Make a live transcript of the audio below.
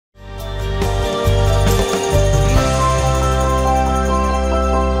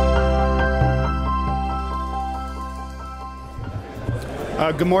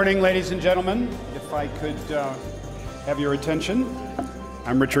Good morning, ladies and gentlemen. If I could have your attention.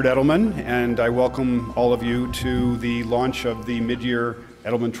 I'm Richard Edelman, and I welcome all of you to the launch of the mid-year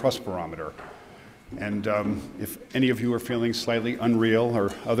Edelman Trust Barometer. And if any of you are feeling slightly unreal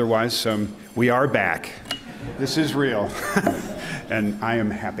or otherwise, we are back. This is real, and I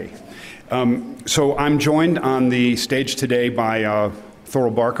am happy. So I'm joined on the stage today by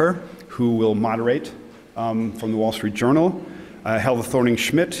Thoril Barker, who will moderate from the Wall Street Journal. Helge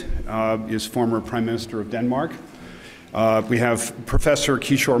Thorning-Schmidt is former Prime Minister of Denmark. We have Professor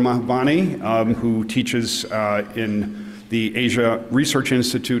Kishore Mahbani, who teaches in the Asia Research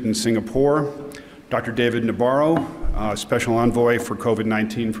Institute in Singapore. Dr. David Nabarro, Special Envoy for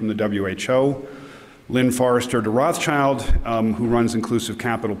COVID-19 from the WHO. Lynn Forrester de Rothschild, who runs Inclusive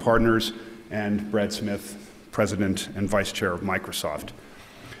Capital Partners, and Brad Smith, President and Vice Chair of Microsoft.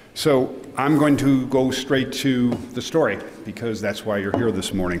 So I'm going to go straight to the story, because that's why you're here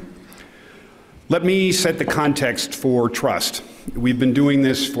this morning. Let me set the context for trust. We've been doing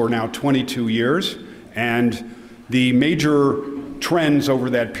this for now 22 years, and the major trends over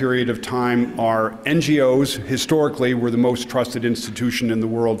that period of time are NGOs historically were the most trusted institution in the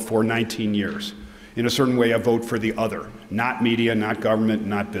world for 19 years. In a certain way, a vote for the other, not media, not government,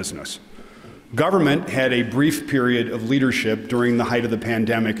 not business. Government had a brief period of leadership during the height of the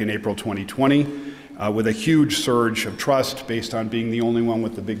pandemic in April 2020, with a huge surge of trust based on being the only one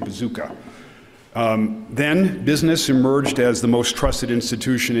with the big bazooka. Then business emerged as the most trusted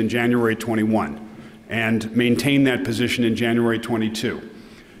institution in January 21 and maintained that position in January 22.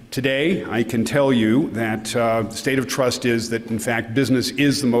 Today, I can tell you that the state of trust is that, in fact, business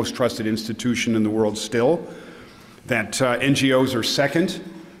is the most trusted institution in the world still, that NGOs are second,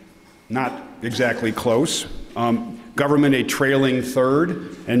 not exactly close, government a trailing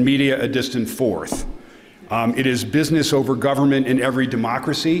third, and media a distant fourth. It is business over government in every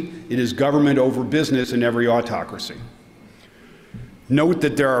democracy. It is government over business in every autocracy. Note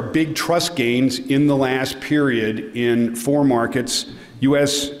that there are big trust gains in the last period in four markets,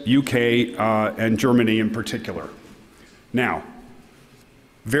 US, UK, and Germany in particular. Now,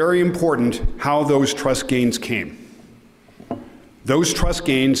 very important how those trust gains came. Those trust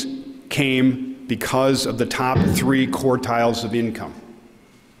gains came because of the top three quartiles of income.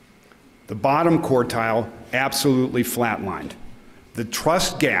 The bottom quartile absolutely flatlined. The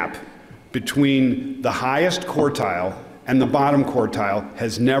trust gap between the highest quartile and the bottom quartile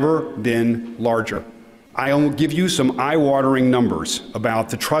has never been larger. I'll give you some eye-watering numbers about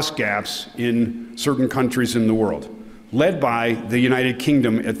the trust gaps in certain countries in the world, led by the United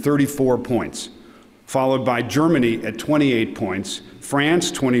Kingdom at 34 points, followed by Germany at 28 points,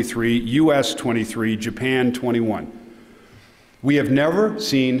 France 23, US 23, Japan 21. We have never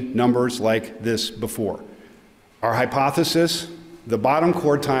seen numbers like this before. Our hypothesis, the bottom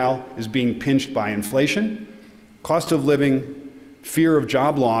quartile is being pinched by inflation, cost of living, fear of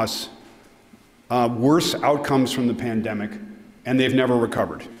job loss, worse outcomes from the pandemic, and they've never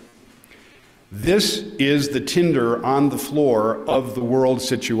recovered. This is the tinder on the floor of the world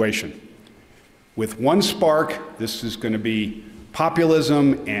situation. With one spark, this is going to be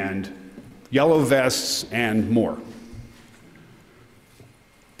populism and yellow vests and more.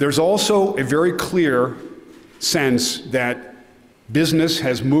 There's also a very clear sense that business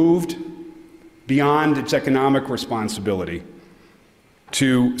has moved beyond its economic responsibility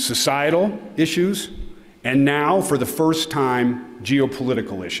to societal issues, and now, for the first time,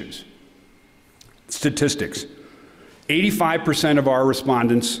 geopolitical issues. Statistics. 85% of our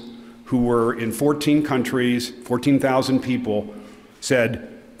respondents, who were in 14 countries, 14,000 people,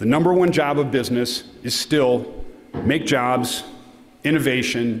 said the number one job of business is still make jobs,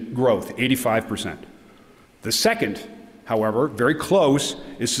 innovation, growth, 85%. The second, however, very close,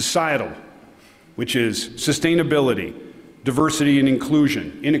 is societal, which is sustainability, diversity and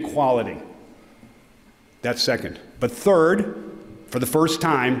inclusion, inequality. That's second. But third, for the first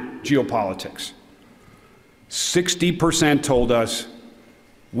time, geopolitics. 60% told us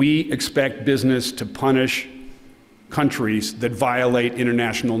we expect business to punish countries that violate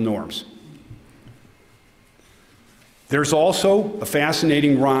international norms. There's also a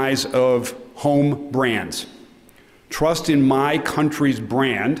fascinating rise of home brands. Trust in my country's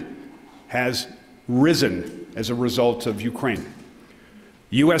brand has risen as a result of Ukraine.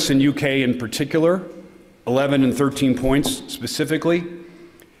 US and UK in particular, 11 and 13 points specifically.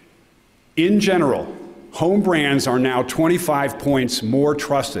 In general, home brands are now 25 points more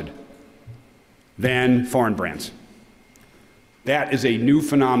trusted than foreign brands. That is a new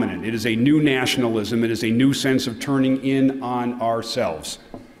phenomenon. It is a new nationalism. It is a new sense of turning in on ourselves.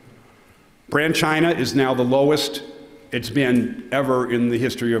 Brand China is now the lowest it's been ever in the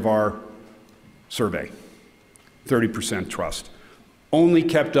history of our survey, 30% trust. Only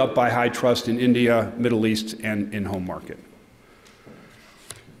kept up by high trust in India, Middle East, and in home market.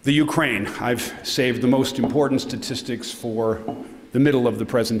 The Ukraine, I've saved the most important statistics for the middle of the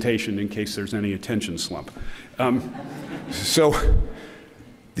presentation in case there's any attention slump. So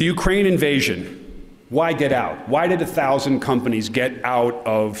the Ukraine invasion, why get out? Why did 1,000 companies get out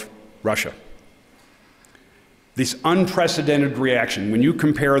of Russia? This unprecedented reaction, when you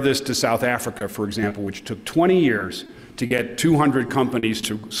compare this to South Africa, for example, which took 20 years to get 200 companies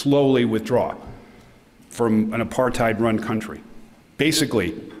to slowly withdraw from an apartheid-run country.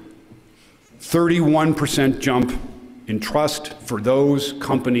 Basically, 31% jump in trust for those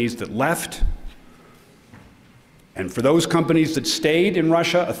companies that left, and for those companies that stayed in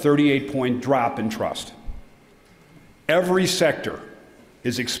Russia, a 38-point drop in trust. Every sector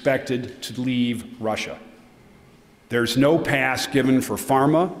is expected to leave Russia. There's no pass given for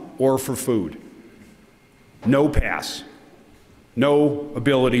pharma or for food. No pass. No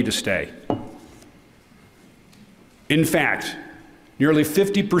ability to stay. In fact, nearly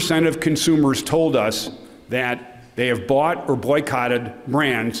 50% of consumers told us that they have bought or boycotted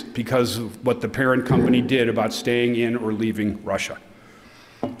brands because of what the parent company did about staying in or leaving Russia.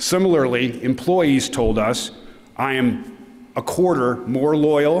 Similarly, employees told us, I am a quarter more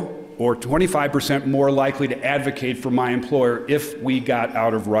loyal or 25% more likely to advocate for my employer if we got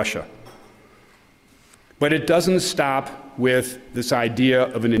out of Russia. But it doesn't stop with this idea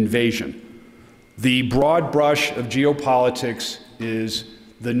of an invasion. The broad brush of geopolitics is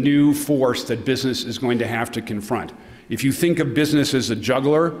the new force that business is going to have to confront. If you think of business as a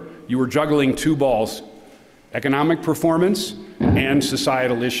juggler, you were juggling two balls, economic performance and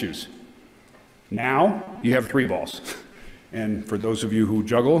societal issues. Now you have three balls. And for those of you who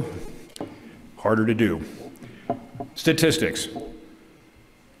juggle, harder to do. Statistics.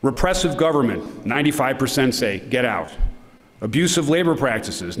 Repressive government, 95% say, get out. Abusive labor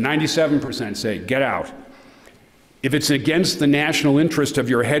practices, 97% say, get out. If it's against the national interest of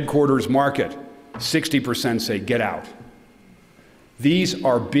your headquarters market, 60% say, get out. These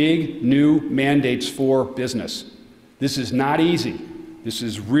are big new mandates for business. This is not easy. This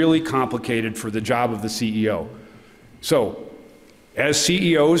is really complicated for the job of the CEO. So, as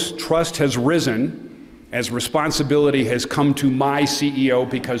CEOs, trust has risen as responsibility has come to my CEO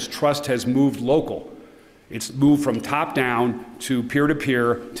because trust has moved local. It's moved from top down to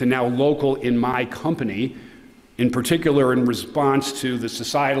peer-to-peer to now local in my company, in particular in response to the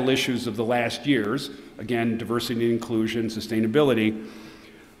societal issues of the last years, again, diversity and inclusion, sustainability.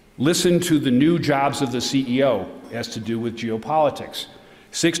 Listen to the new jobs of the CEO as to do with geopolitics.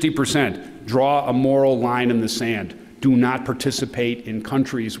 60% draw a moral line in the sand. Do not participate in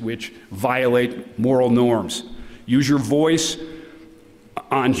countries which violate moral norms. Use your voice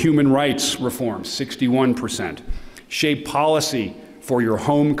on human rights reforms, 61%. Shape policy for your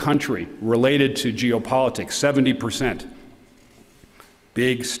home country related to geopolitics, 70%.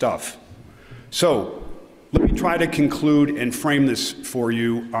 Big stuff. So let me try to conclude and frame this for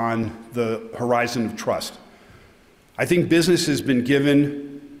you on the horizon of trust. I think business has been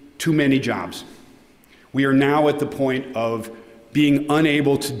given too many jobs. We are now at the point of being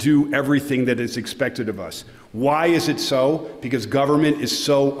unable to do everything that is expected of us. Why is it so? Because government is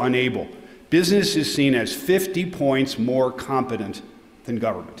so unable. Business is seen as 50 points more competent than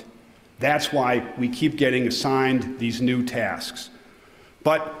government. That's why we keep getting assigned these new tasks.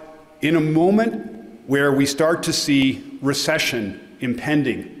 But in a moment where we start to see recession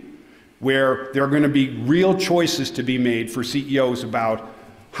impending, where there are going to be real choices to be made for CEOs about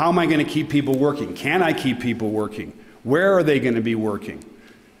how am I going to keep people working? Can I keep people working? Where are they going to be working?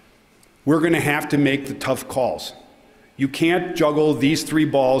 We're going to have to make the tough calls. You can't juggle these three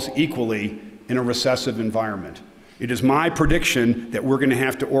balls equally in a recessive environment. It is my prediction that we're going to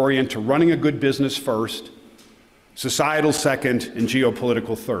have to orient to running a good business first, societal second, and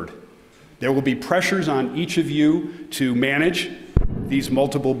geopolitical third. There will be pressures on each of you to manage these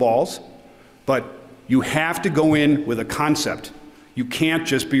multiple balls, but you have to go in with a concept. You can't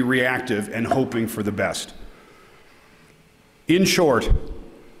just be reactive and hoping for the best. In short,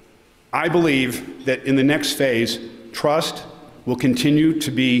 I believe that in the next phase, trust will continue to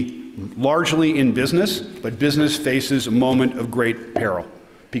be largely in business, but business faces a moment of great peril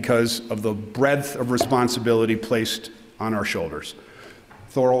because of the breadth of responsibility placed on our shoulders.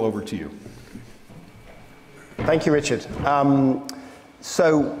 Thoril, over to you. Thank you, Richard.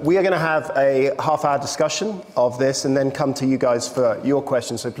 So we are going to have a half-hour discussion of this and then come to you guys for your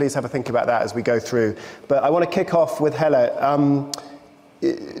questions. So please have a think about that as we go through. But I want to kick off with Helle.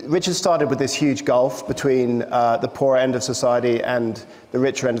 Richard started with this huge gulf between the poorer end of society and the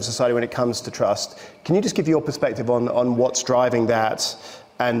richer end of society when it comes to trust. Can you just give your perspective on what's driving that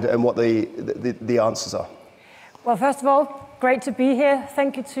and what the answers are? Well, first of all, great to be here.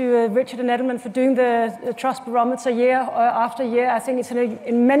 Thank you to Richard and Edelman for doing the Trust Barometer year after year. I think it's an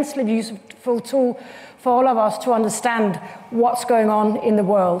immensely useful tool for all of us to understand what's going on in the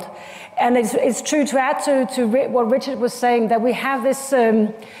world. And it's true to add to what Richard was saying, that we have this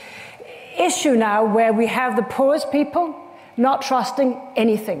issue now where we have the poorest people not trusting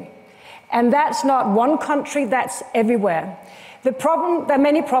anything. And that's not one country, that's everywhere. The problem, there are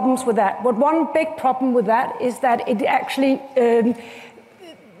many problems with that, but one big problem with that is that it actually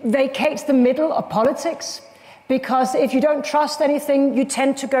vacates the middle of politics, because if you don't trust anything, you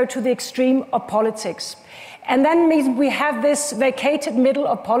tend to go to the extreme of politics. And that means we have this vacated middle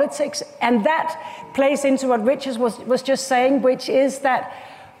of politics, and that plays into what Richard was just saying, which is that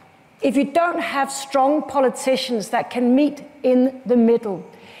if you don't have strong politicians that can meet in the middle,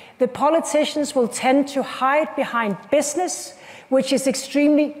 the politicians will tend to hide behind business, which is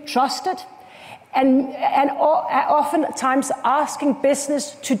extremely trusted, and oftentimes asking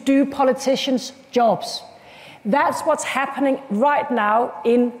business to do politicians' jobs. That's what's happening right now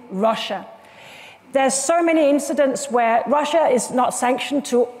in Russia. There's so many incidents where Russia is not sanctioned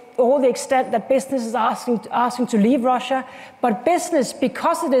to all the extent that business is asking to leave Russia, but business,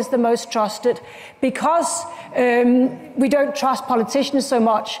 because it is the most trusted, because we don't trust politicians so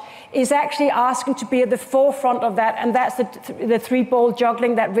much, is actually asking to be at the forefront of that, and that's the three-ball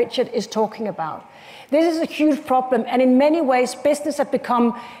juggling that Richard is talking about. This is a huge problem, and in many ways, business has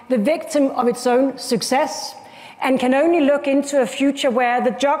become the victim of its own success, and can only look into a future where the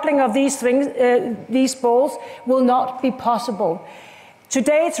juggling of these things, these balls, will not be possible.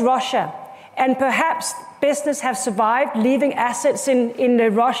 Today it's Russia, and perhaps business have survived leaving assets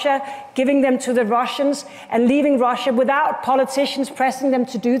in Russia, giving them to the Russians, and leaving Russia without politicians pressing them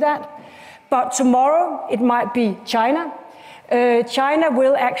to do that. But tomorrow it might be China. China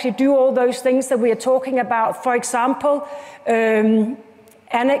will actually do all those things that we are talking about. For example,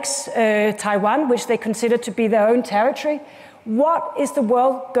 annex Taiwan, which they consider to be their own territory. What is the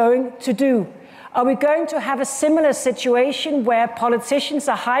world going to do? Are we going to have a similar situation where politicians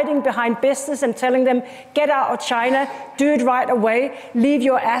are hiding behind business and telling them, get out of China, do it right away, leave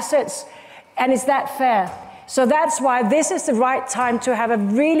your assets? And is that fair? So that's why this is the right time to have a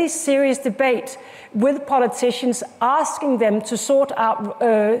really serious debate with politicians, asking them to sort out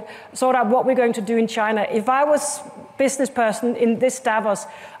what we're going to do in China. If I was business person in this Davos,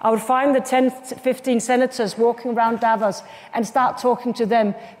 I would find the 10, 15 senators walking around Davos and start talking to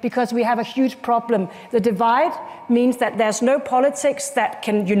them, because we have a huge problem. The divide means that there's no politics that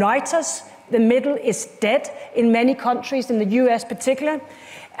can unite us. The middle is dead in many countries, in the US particularly,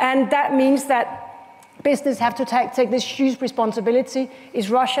 and that means that business have to take this huge responsibility. Is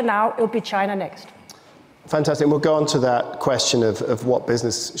Russia now, it'll be China next. Fantastic. We'll go on to that question of what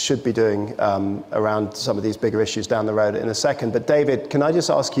business should be doing around some of these bigger issues down the road in a second. But David, can I just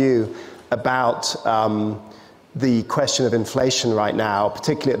ask you about the question of inflation right now,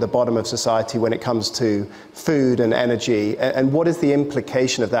 particularly at the bottom of society when it comes to food and energy, and what is the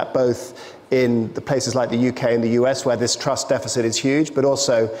implication of that, both in the places like the UK and the US, where this trust deficit is huge, but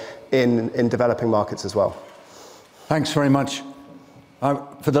also in developing markets as well? Thanks very much.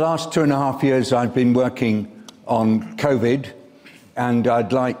 For the last 2.5 years, I've been working on COVID, and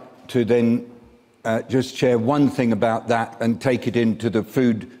I'd like to then just share one thing about that and take it into the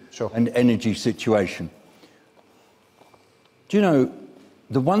food and energy situation. Do you know,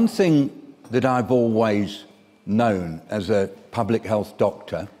 the one thing that I've always known as a public health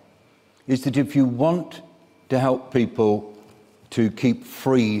doctor is that if you want to help people to keep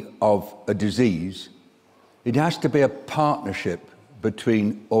free of a disease, it has to be a partnership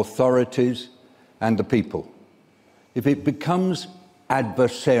between authorities and the people. If it becomes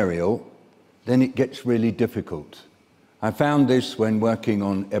adversarial, then it gets really difficult. I found this when working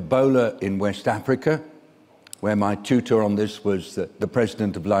on Ebola in West Africa, where my tutor on this was the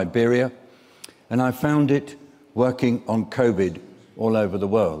president of Liberia, and I found it working on COVID all over the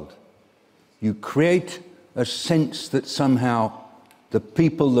world. You create a sense that somehow the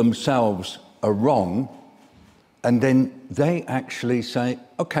people themselves are wrong, and then they actually say,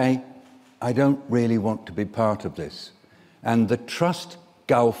 okay, I don't really want to be part of this. And the trust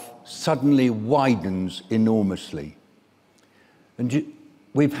gulf suddenly widens enormously. And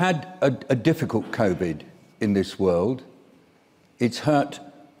we've had a difficult COVID in this world. It's hurt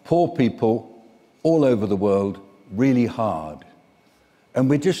poor people all over the world really hard. And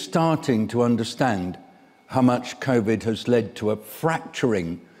we're just starting to understand how much COVID has led to a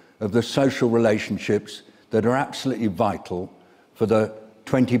fracturing of the social relationships that are absolutely vital for the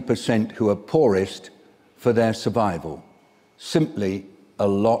 20% who are poorest for their survival. Simply, a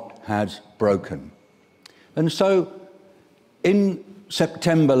lot has broken. And so, in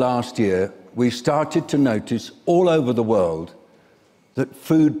September last year, we started to notice all over the world that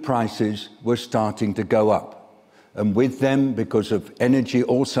food prices were starting to go up. And with them, because of energy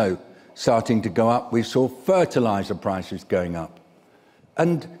also starting to go up, we saw fertilizer prices going up.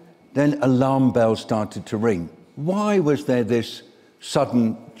 And then alarm bells started to ring. Why was there this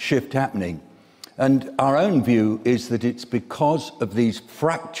sudden shift happening? And our own view is that it's because of these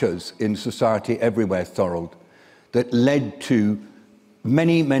fractures in society everywhere, Thorold, that led to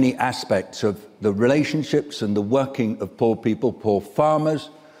many, many aspects of the relationships and the working of poor people, poor farmers,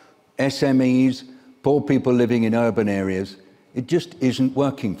 SMEs, poor people living in urban areas. It just isn't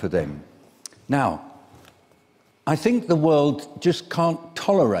working for them. Now, I think the world just can't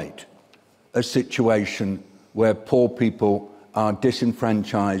tolerate a situation where poor people are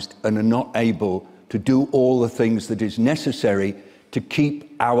disenfranchised and are not able to do all the things that is necessary to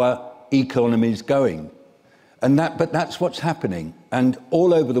keep our economies going. But that's what's happening. And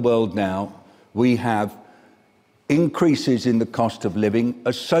all over the world now, we have increases in the cost of living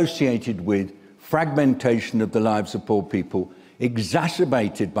associated with fragmentation of the lives of poor people,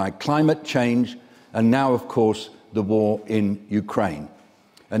 exacerbated by climate change, and now, of course, the war in Ukraine.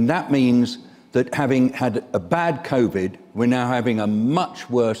 And that means that having had a bad COVID, we're now having a much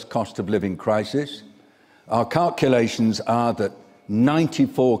worse cost of living crisis. Our calculations are that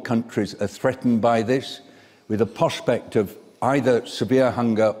 94 countries are threatened by this, with a prospect of either severe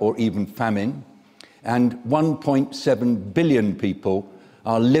hunger or even famine, and 1.7 billion people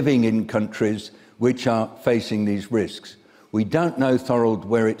are living in countries which are facing these risks. We don't know, Thorold,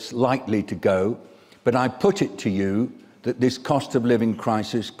 where it's likely to go, but I put it to you that this cost of living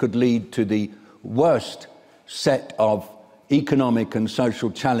crisis could lead to the worst set of economic and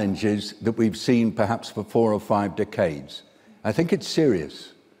social challenges that we've seen perhaps for 4 or 5 decades. I think it's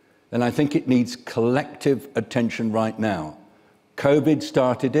serious, and I think it needs collective attention right now. COVID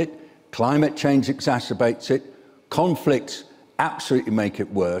started it, climate change exacerbates it, conflicts absolutely make it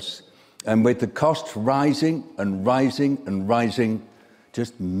worse, and with the costs rising and rising and rising,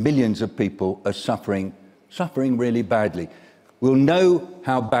 just millions of people are suffering really badly. We'll know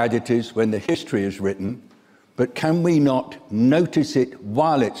how bad it is when the history is written, but can we not notice it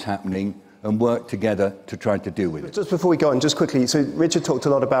while it's happening and work together to try to deal with it? Just before we go on, just quickly, so Richard talked a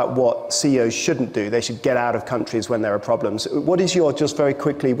lot about what CEOs shouldn't do. They should get out of countries when there are problems. What is your, just very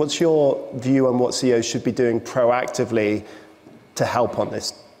quickly, what's your view on what CEOs should be doing proactively to help on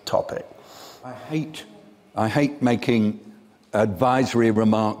this topic? I hate making advisory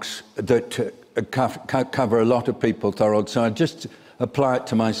remarks that cover a lot of people, Thorold, so I just apply it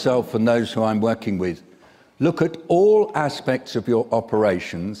to myself and those who I'm working with. Look at all aspects of your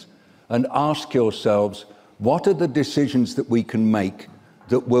operations and ask yourselves, what are the decisions that we can make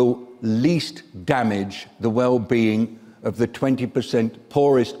that will least damage the well-being of the 20%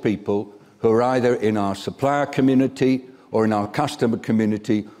 poorest people who are either in our supplier community or in our customer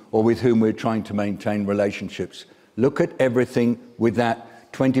community or with whom we're trying to maintain relationships. Look at everything with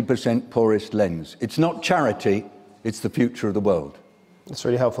that 20% poorest lens. It's not charity, it's the future of the world. That's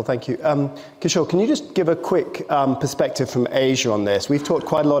really helpful, thank you. Kishore, can you just give a quick perspective from Asia on this? We've talked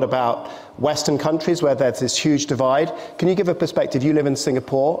quite a lot about Western countries where there's this huge divide. Can you give a perspective? You live in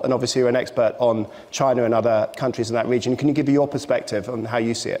Singapore, and obviously you're an expert on China and other countries in that region. Can you give your perspective on how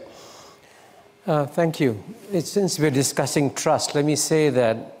you see it? Thank you. Since we're discussing trust, let me say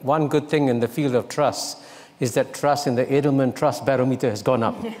that one good thing in the field of trust is that trust in the Edelman Trust Barometer has gone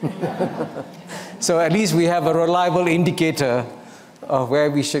up. So at least we have a reliable indicator of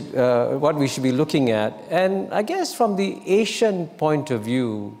where we should, what we should be looking at. And I guess from the Asian point of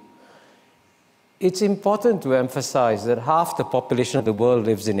view, it's important to emphasize that half the population of the world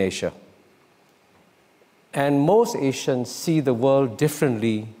lives in Asia. And most Asians see the world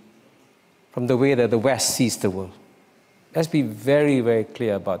differently from the way that the West sees the world. Let's be very, very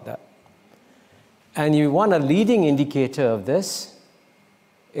clear about that. And you want a leading indicator of this,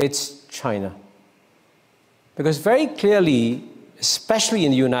 it's China. Because very clearly, especially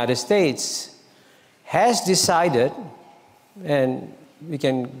in the United States, has decided, and we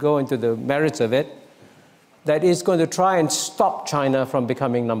can go into the merits of it, that it's going to try and stop China from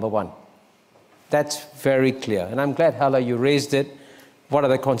becoming number one. That's very clear. And I'm glad, Hala, you raised it. What are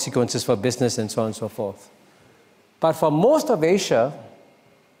the consequences for business and so on and so forth. But for most of Asia,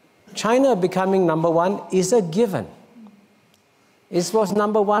 China becoming number one is a given. It was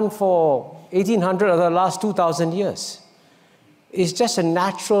number one for 1800 of the last 2,000 years. It's just a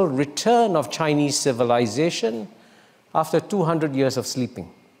natural return of Chinese civilization after 200 years of sleeping.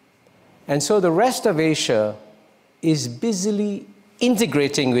 And so the rest of Asia is busily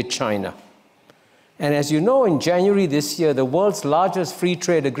integrating with China. And as you know, in January this year, the world's largest free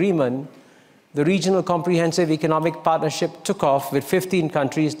trade agreement, the Regional Comprehensive Economic Partnership, took off with 15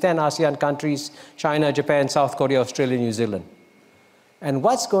 countries, 10 ASEAN countries, China, Japan, South Korea, Australia, New Zealand. And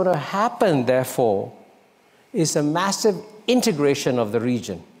what's going to happen, therefore, is a massive integration of the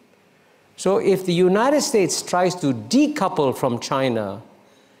region. So if the United States tries to decouple from China,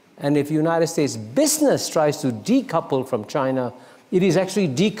 and if the United States business tries to decouple from China, it is actually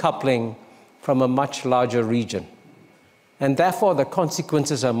decoupling from a much larger region. And therefore, the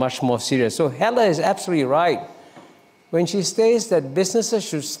consequences are much more serious. So Hella is absolutely right when she says that businesses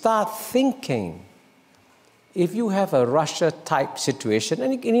should start thinking, if you have a Russia-type situation,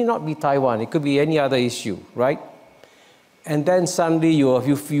 and it need not be Taiwan, it could be any other issue, right? And then suddenly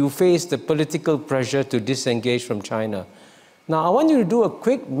you face the political pressure to disengage from China. Now, I want you to do a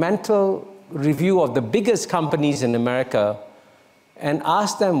quick mental review of the biggest companies in America and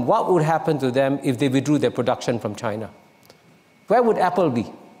ask them what would happen to them if they withdrew their production from China. Where would Apple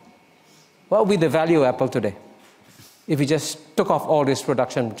be? What would be the value of Apple today if we just took off all this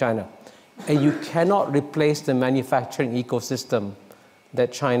production from China? And you cannot replace the manufacturing ecosystem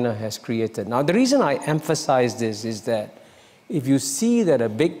that China has created. Now, the reason I emphasize this is that if you see that a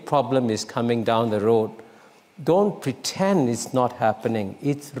big problem is coming down the road, don't pretend it's not happening.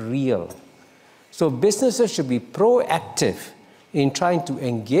 It's real. So businesses should be proactive in trying to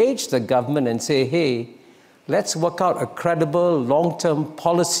engage the government and say, hey, let's work out a credible long-term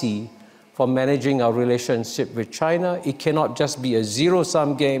policy for managing our relationship with China. It cannot just be a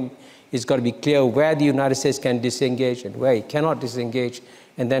zero-sum game. It's got to be clear where the United States can disengage and where it cannot disengage,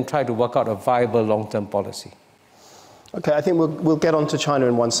 and then try to work out a viable long-term policy. Okay, I think we'll get on to China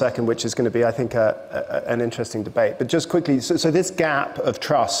in 1 second, which is going to be, I think, an interesting debate. But just quickly, so this gap of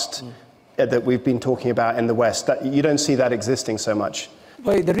trust that we've been talking about in the West, you don't see that existing so much?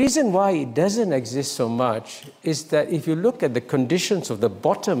 Well, the reason why it doesn't exist so much is that if you look at the conditions of the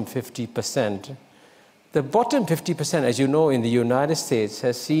bottom 50%, the bottom 50%, as you know, in the United States,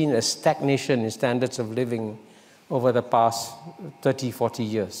 has seen a stagnation in standards of living over the past 30, 40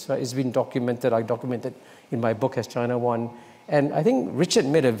 years. Right? It's been documented. I documented in my book as China One. And I think Richard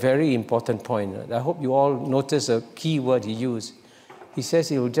made a very important point. I hope you all notice a key word he used. He says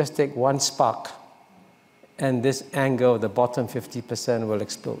it will just take one spark, and this anger of the bottom 50% will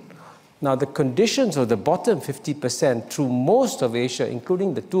explode. Now, the conditions of the bottom 50% through most of Asia,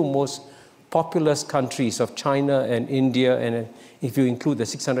 including the two most populous countries of China and India, and if you include the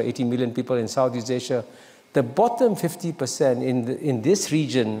 680 million people in Southeast Asia, the bottom 50% in this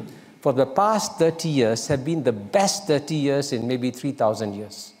region for the past 30 years have been the best 30 years in maybe 3,000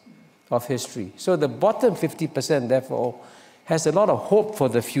 years of history. So the bottom 50%, therefore, has a lot of hope for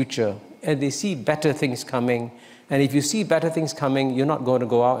the future, and they see better things coming. And if you see better things coming, you're not going to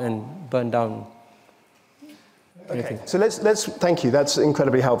go out and burn down. Okay, so let's thank you. That's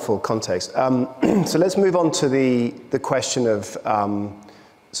incredibly helpful context. So let's move on to the question of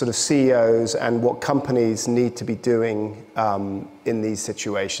sort of CEOs and what companies need to be doing in these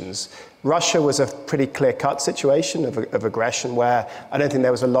situations. Russia was a pretty clear-cut situation of aggression where I don't think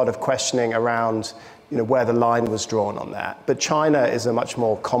there was a lot of questioning around where the line was drawn on that. But China is a much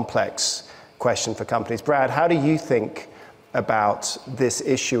more complex question for companies. Brad, how do you think about this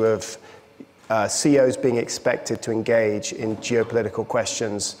issue of CEOs being expected to engage in geopolitical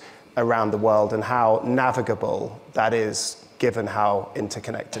questions around the world and how navigable that is given how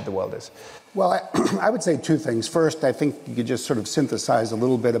interconnected the world is? Well, I would say two things. First, I think you could just sort of synthesize a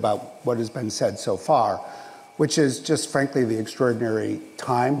little bit about what has been said so far, which is just frankly the extraordinary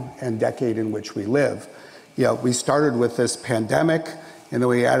time and decade in which we live. We started with this pandemic, and then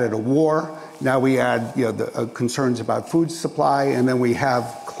we added a war. Now we add the concerns about food supply, and then we have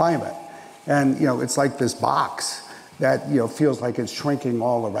climate. And it's like this box that feels like it's shrinking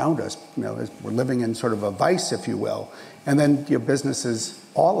all around us. We're living in sort of a vice, if you will. And then businesses,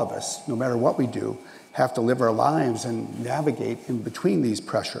 all of us, no matter what we do, have to live our lives and navigate in between these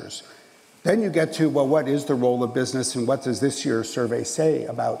pressures. Then you get to, well, what is the role of business, and what does this year's survey say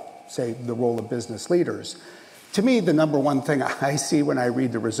about, say, the role of business leaders? To me, the number one thing I see when I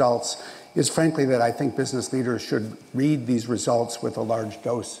read the results is frankly that I think business leaders should read these results with a large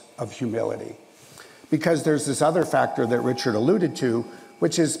dose of humility. Because there's this other factor that Richard alluded to,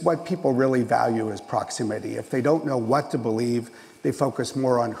 which is what people really value is proximity. If they don't know what to believe, they focus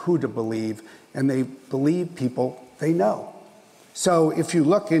more on who to believe, and they believe people they know. So if you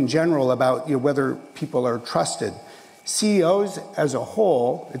look in general about whether people are trusted, CEOs as a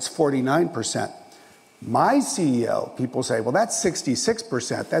whole, it's 49%. My CEO, people say, well, that's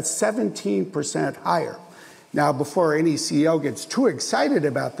 66%. That's 17% higher. Now, before any CEO gets too excited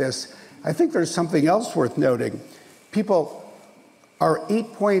about this, I think there's something else worth noting. People are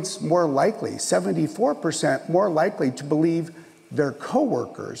 8 points more likely, 74% more likely to believe their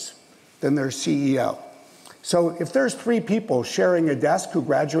coworkers than their CEO. So if there's 3 people sharing a desk who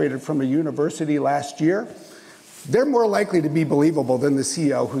graduated from a university last year, they're more likely to be believable than the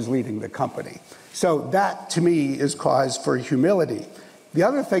CEO who's leading the company. So that, to me, is cause for humility. The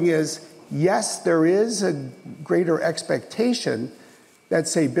other thing is, yes, there is a greater expectation that,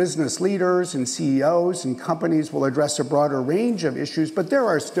 say, business leaders and CEOs and companies will address a broader range of issues, but there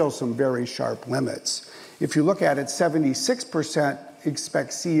are still some very sharp limits. If you look at it, 76%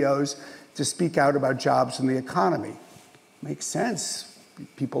 expect CEOs to speak out about jobs in the economy. Makes sense.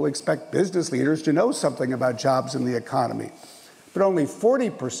 People expect business leaders to know something about jobs in the economy. But only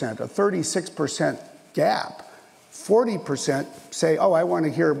 40%, a 36% gap, 40% say, oh, I want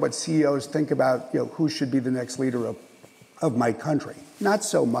to hear what CEOs think about who should be the next leader of my country. Not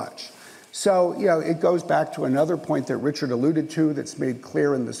so much. So it goes back to another point that Richard alluded to that's made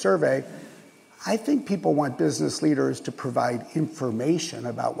clear in the survey. I think people want business leaders to provide information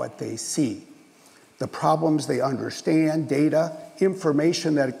about what they see, the problems they understand, data,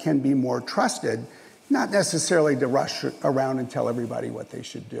 information that can be more trusted, not necessarily to rush around and tell everybody what they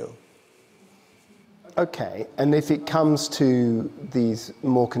should do. Okay, and if it comes to these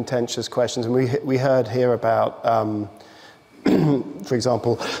more contentious questions, and we heard here about, for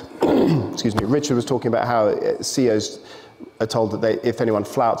example, excuse me, Richard was talking about how CEOs are told that if anyone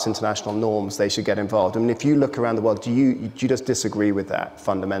flouts international norms, they should get involved. I mean, if you look around the world, do you just disagree with that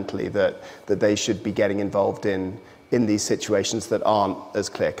fundamentally, that they should be getting involved in these situations that aren't as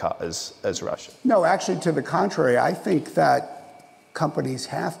clear-cut as Russia? No, actually, to the contrary, I think that companies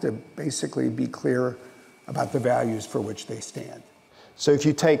have to basically be clear about the values for which they stand. So if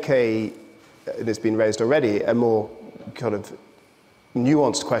you take it has been raised already, a more kind of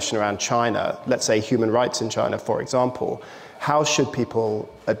nuanced question around China, let's say human rights in China, for example, how should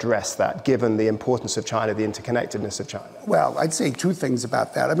people address that, given the importance of China, the interconnectedness of China? Well, I'd say 2 things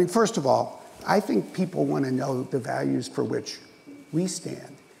about that. I mean, first of all, I think people want to know the values for which we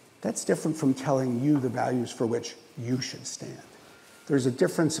stand. That's different from telling you the values for which you should stand. There's a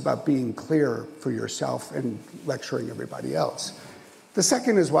difference about being clear for yourself and lecturing everybody else. The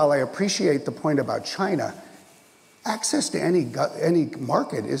second is, while I appreciate the point about China, access to any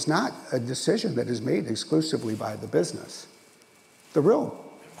market is not a decision that is made exclusively by the business. The real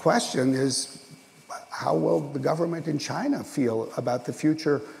question is, how will the government in China feel about the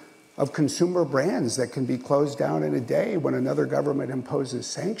future of consumer brands that can be closed down in a day when another government imposes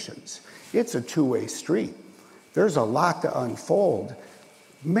sanctions? It's a two-way street. There's a lot to unfold.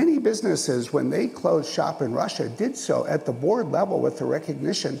 Many businesses, when they closed shop in Russia, did so at the board level with the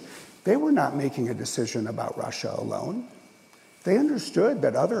recognition they were not making a decision about Russia alone. They understood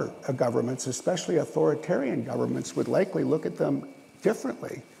that other governments, especially authoritarian governments, would likely look at them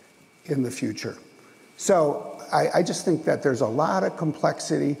differently in the future. So I just think that there's a lot of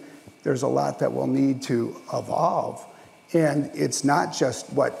complexity. There's a lot that will need to evolve. And it's not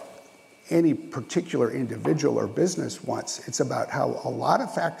just what any particular individual or business wants. It's about how a lot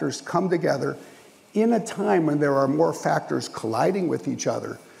of factors come together in a time when there are more factors colliding with each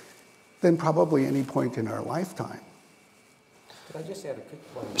other than probably any point in our lifetime. Can I just add a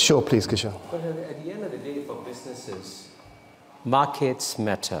quick point? Sure, please, Kishore. But at the end of the day, for businesses, markets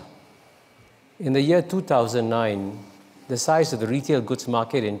matter. In the year 2009, the size of the retail goods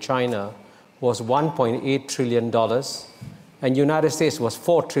market in China was $1.8 trillion, and United States was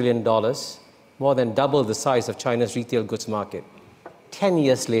 $4 trillion, more than double the size of China's retail goods market. 10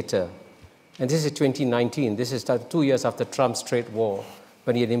 years later, and this is 2019, this is 2 years after Trump's trade war,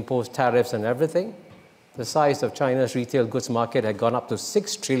 when he had imposed tariffs and everything, the size of China's retail goods market had gone up to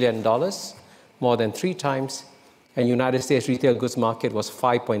 $6 trillion, more than 3 times, and United States retail goods market was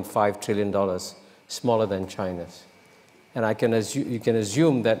 $5.5 trillion, smaller than China's. And you can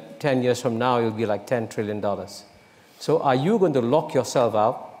assume that 10 years from now, it'll be like $10 trillion. So are you going to lock yourself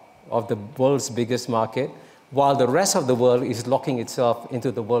out of the world's biggest market while the rest of the world is locking itself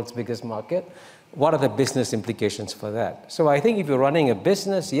into the world's biggest market? What are the business implications for that? So I think if you're running a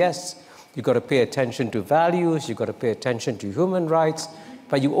business, yes, you've got to pay attention to values, you've got to pay attention to human rights,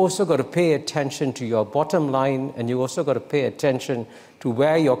 but you also got to pay attention to your bottom line, and you also got to pay attention to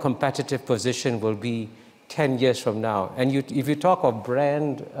where your competitive position will be 10 years from now. And if you talk of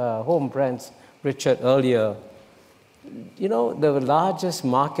home brands, Richard, earlier, You know, the largest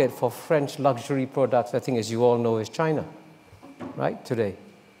market for French luxury products, I think, as you all know, is China, right, today.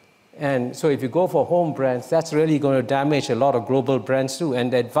 And so if you go for home brands, that's really going to damage a lot of global brands too.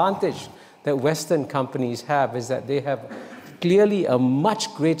 And the advantage that Western companies have is that they have clearly a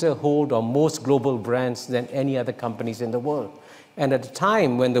much greater hold on most global brands than any other companies in the world. And at a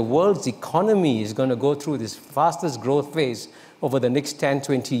time when the world's economy is going to go through this fastest growth phase over the next 10,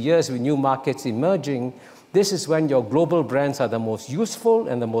 20 years with new markets emerging, this is when your global brands are the most useful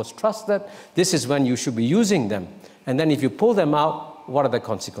and the most trusted. This is when you should be using them. And then if you pull them out, what are the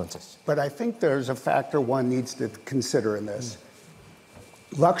consequences? But I think there's a factor one needs to consider in this.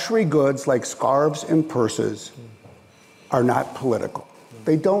 Luxury goods like scarves and purses are not political.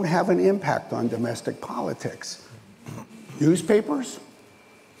 They don't have an impact on domestic politics. Newspapers,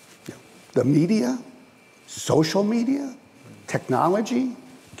 the media, social media, technology,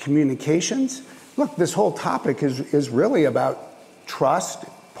 communications. Look, this whole topic is really about trust,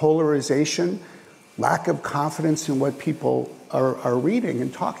 polarization, lack of confidence in what people are reading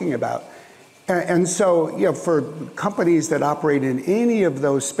and talking about. And so, for companies that operate in any of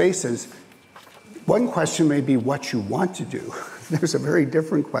those spaces, one question may be what you want to do. There's a very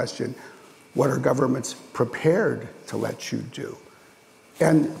different question. What are governments prepared to let you do?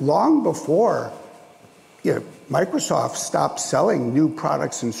 And long before Microsoft stopped selling new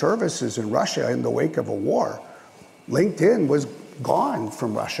products and services in Russia in the wake of a war, LinkedIn was gone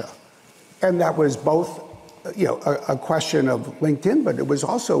from Russia. And that was both a question of LinkedIn, but it was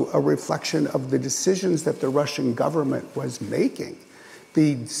also a reflection of the decisions that the Russian government was making,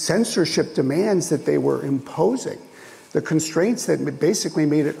 the censorship demands that they were imposing, the constraints that basically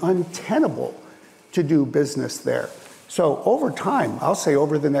made it untenable to do business there. So over time, I'll say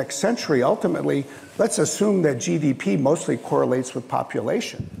over the next century, ultimately, let's assume that GDP mostly correlates with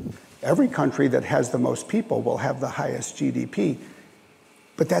population. Every country that has the most people will have the highest GDP.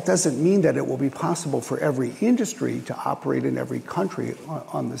 But that doesn't mean that it will be possible for every industry to operate in every country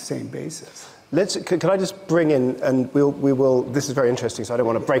on the same basis. Can I just bring in, and we will, this is very interesting, so I don't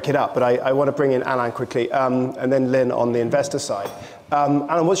want to break it up, but I want to bring in Alain quickly, and then Lynn on the investor side.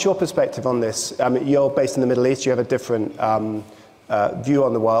 Alain, what's your perspective on this? You're based in the Middle East, you have a different view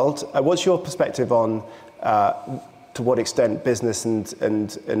on the world. What's your perspective on to what extent business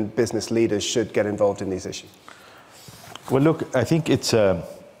and business leaders should get involved in these issues? Well, look, I think it's, I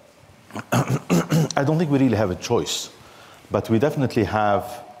don't think we really have a choice, but we definitely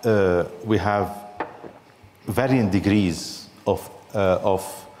have, we have varying degrees of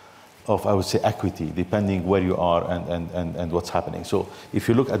I would say, equity, depending where you are and what's happening. So if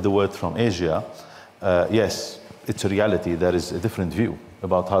you look at the world from Asia, yes, it's a reality. There is a different view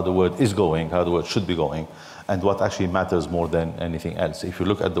about how the world is going, how the world should be going, and what actually matters more than anything else. If you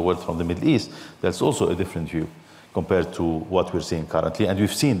look at the world from the Middle East, there's also a different view compared to what we're seeing currently. And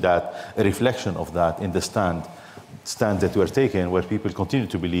we've seen that, a reflection of that in the stand that we're taking, where people continue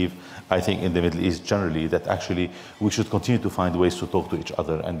to believe, I think in the Middle East generally, that actually we should continue to find ways to talk to each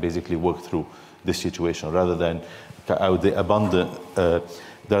other and basically work through this situation rather than rather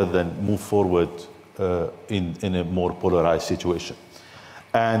than move forward in a more polarized situation.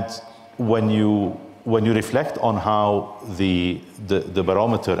 And when you reflect on how the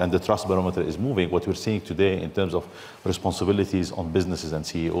barometer and the trust barometer is moving, what we're seeing today in terms of responsibilities on businesses and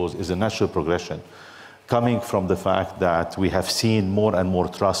CEOs is a natural progression coming from the fact that we have seen more and more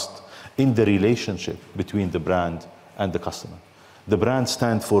trust in the relationship between the brand and the customer. The brand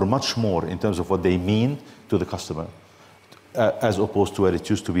stands for much more in terms of what they mean to the customer, as opposed to where it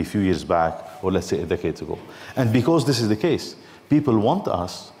used to be a few years back, or let's say a decade ago. And because this is the case, people want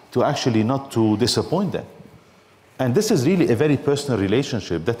us to actually not to disappoint them. And this is really a very personal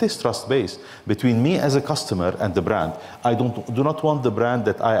relationship that is trust-based between me as a customer and the brand. I do not want the brand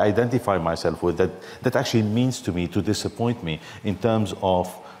that I identify myself with, that actually means to me, to disappoint me in terms of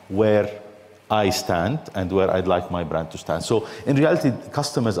where I stand and where I'd like my brand to stand. So in reality,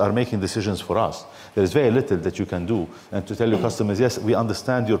 customers are making decisions for us. There is very little that you can do. And to tell your customers, yes, we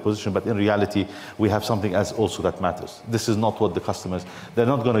understand your position, but in reality, we have something else also that matters. This is not what the customers, they're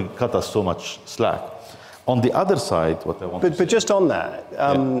not going to cut us so much slack. On the other side, what I want to say... But just on that,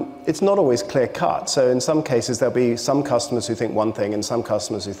 it's not always clear cut. So in some cases, there'll be some customers who think one thing and some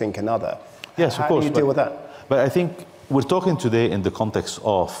customers who think another. Yes, of course. How do you deal with that? But I think we're talking today in the context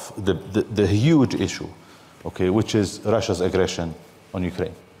of the huge issue, okay, which is Russia's aggression on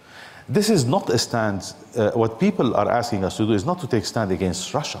Ukraine. This is not a stand, what people are asking us to do is not to take stand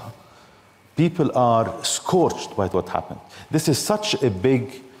against Russia. People are scorched by what happened. This is such a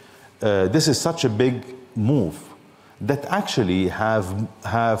big move that actually have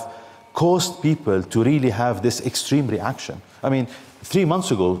caused people to really have this extreme reaction. I mean, 3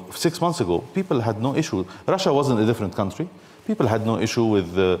 months ago, 6 months ago, people had no issue. Russia wasn't a different country. People had no issue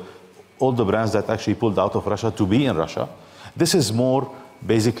with all the brands that actually pulled out of Russia to be in Russia. This is more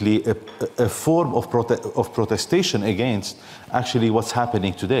basically a form of protestation against actually what's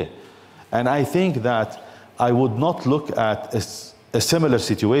happening today. And I think that I would not look at a similar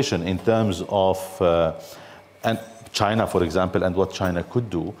situation in terms of and China, for example, and what China could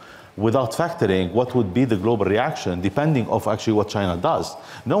do, without factoring what would be the global reaction depending on actually what China does.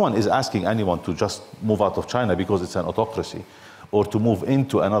 No one is asking anyone to just move out of China because it's an autocracy, or to move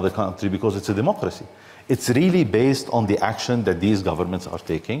into another country because it's a democracy. It's really based on the action that these governments are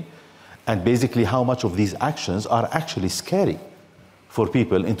taking, and basically how much of these actions are actually scary for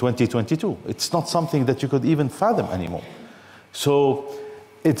people in 2022. It's not something that you could even fathom anymore. So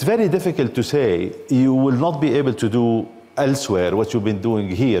it's very difficult to say you will not be able to do elsewhere what you've been doing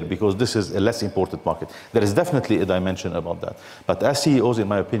here because this is a less important market. There is definitely a dimension about that. But as CEOs, in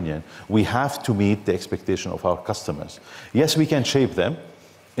my opinion, we have to meet the expectation of our customers. Yes, we can shape them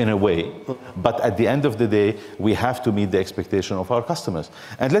in a way, but at the end of the day, we have to meet the expectation of our customers.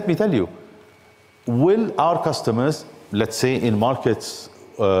 And let me tell you, will our customers, let's say in markets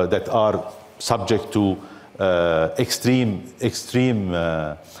that are subject to extreme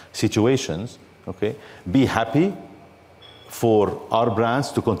situations, okay, be happy for our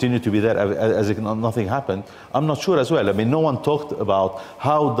brands to continue to be there as if nothing happened? I'm not sure as well. I mean, no one talked about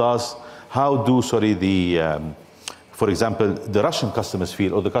for example, the Russian customers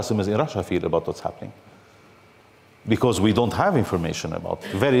feel, or the customers in Russia feel about what's happening. Because we don't have information about,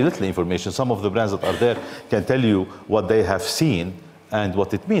 very little information. Some of the brands that are there can tell you what they have seen and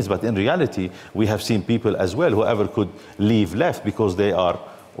what it means. But in reality, we have seen people as well, whoever could leave left because they are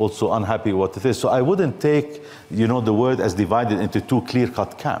also unhappy with what it is. So I wouldn't take, the world as divided into two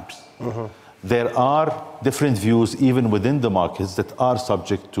clear-cut camps. Mm-hmm. There are different views even within the markets that are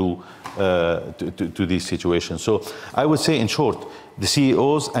subject to these situations. So I would say, in short, the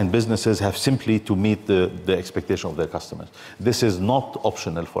CEOs and businesses have simply to meet the expectation of their customers. This is not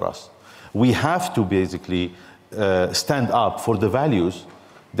optional for us. We have to basically stand up for the values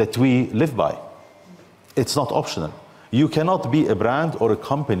that we live by. It's not optional. You cannot be a brand or a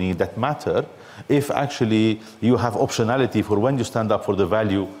company that matter if actually you have optionality for when you stand up for the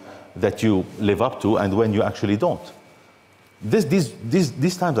value that you live up to and when you actually don't.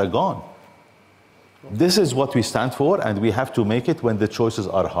 These times are gone. This is what we stand for, and we have to make it when the choices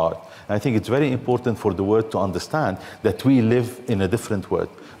are hard. And I think it's very important for the world to understand that we live in a different world.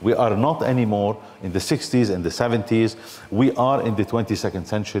 We are not anymore in the 60s and the 70s. We are in the 22nd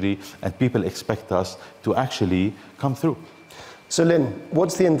century, and people expect us to actually come through. So Lynn,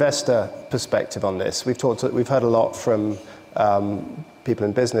 what's the investor perspective on this? We've heard a lot from people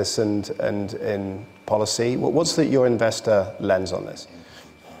in business and in policy. What's your investor lens on this?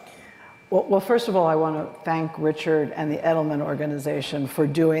 Well, first of all, I want to thank Richard and the Edelman organization for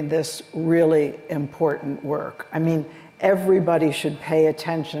doing this really important work. I mean, everybody should pay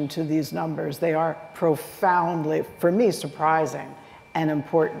attention to these numbers. They are profoundly, for me, surprising and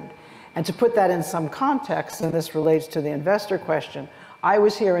important. And to put that in some context, and this relates to the investor question, I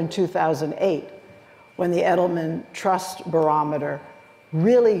was here in 2008 when the Edelman Trust Barometer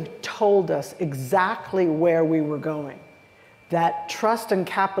really told us exactly where we were going. That trust and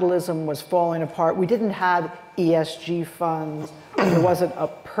capitalism was falling apart. We didn't have ESG funds. There wasn't a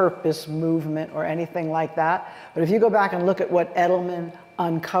purpose movement or anything like that. But if you go back and look at what Edelman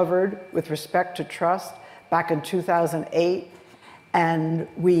uncovered with respect to trust back in 2008, and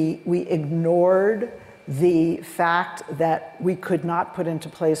we ignored the fact that we could not put into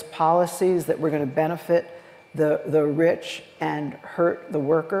place policies that were going to benefit the rich and hurt the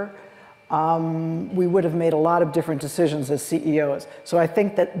worker, we would have made a lot of different decisions as CEOs. So I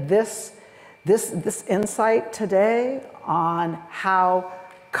think that this insight today on how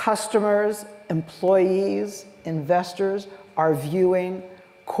customers, employees, investors are viewing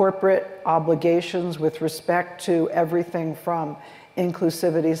corporate obligations with respect to everything from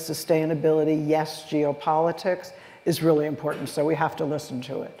inclusivity, sustainability, yes, geopolitics, is really important. So we have to listen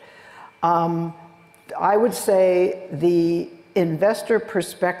to it. I would say the investor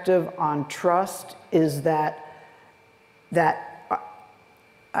perspective on trust is that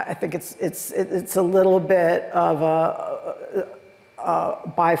I think it's a little bit of a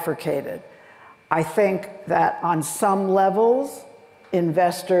bifurcated. I think that on some levels,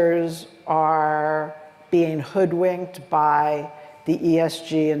 investors are being hoodwinked by the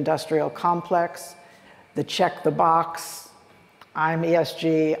ESG industrial complex, the check the box, I'm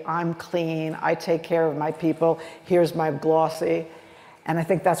ESG, I'm clean, I take care of my people, here's my glossy. And I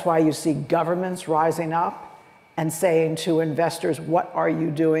think that's why you see governments rising up and saying to investors, what are you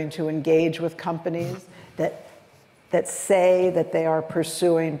doing to engage with companies that say that they are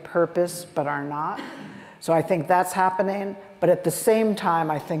pursuing purpose but are not? So I think that's happening. But at the same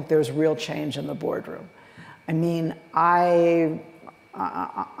time, I think there's real change in the boardroom. I mean, on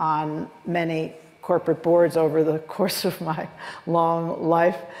many corporate boards over the course of my long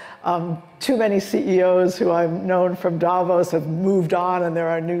life, too many CEOs who I've known from Davos have moved on, and there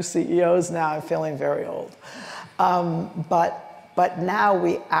are new CEOs now. I'm feeling very old. But now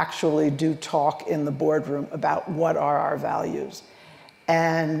we actually do talk in the boardroom about what are our values.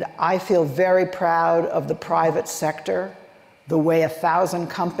 And I feel very proud of the private sector, the way 1,000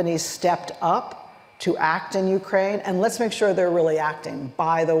 companies stepped up to act in Ukraine. And let's make sure they're really acting.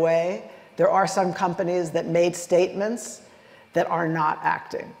 By the way, there are some companies that made statements that are not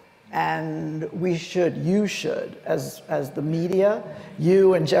acting. And we should, you should, as the media,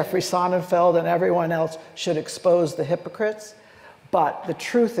 you and Jeffrey Sonnenfeld and everyone else should expose the hypocrites. But the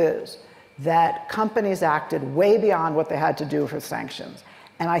truth is that companies acted way beyond what they had to do for sanctions.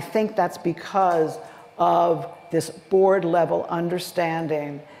 And I think that's because of this board level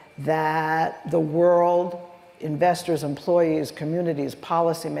understanding that the world, investors, employees, communities,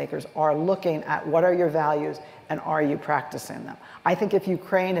 policymakers are looking at what are your values and are you practicing them. I think if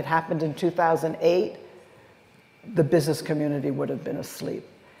Ukraine had happened in 2008, the business community would have been asleep.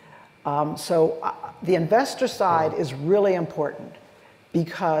 So the investor side is really important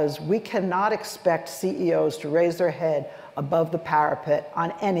because we cannot expect CEOs to raise their head above the parapet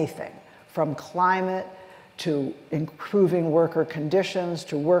on anything, from climate to improving worker conditions,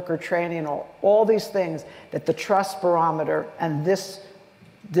 to worker training, or all these things that the Trust Barometer and this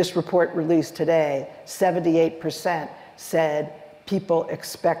report released today, 78% said people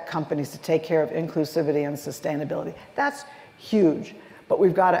expect companies to take care of inclusivity and sustainability. That's huge, but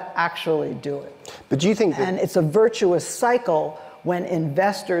we've got to actually do it. But do you think that... And it's a virtuous cycle when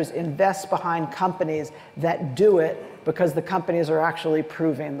investors invest behind companies that do it because the companies are actually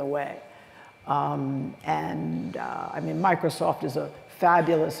proving the way. I mean, Microsoft is a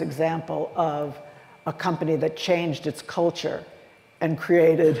fabulous example of a company that changed its culture and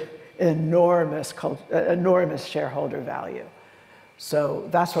created enormous shareholder value. So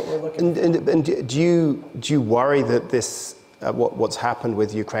that's what we're looking for. And do you worry that this, what's happened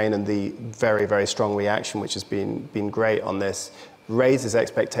with Ukraine and the very, very strong reaction, which has been great on this, raises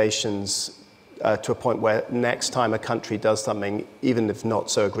expectations to a point where next time a country does something, even if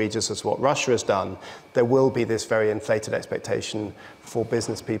not so egregious as what Russia has done, there will be this very inflated expectation for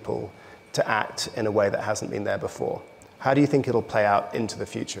business people to act in a way that hasn't been there before? How do you think it'll play out into the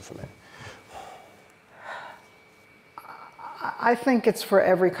future from it? I think it's for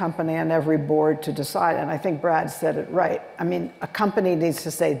every company and every board to decide, and I think Brad said it right. I mean, a company needs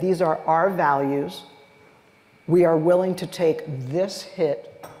to say, these are our values. We are willing to take this hit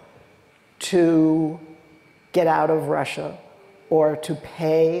to get out of Russia, or to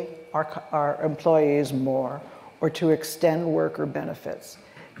pay our employees more, or to extend worker benefits.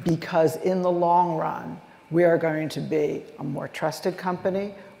 Because in the long run, we are going to be a more trusted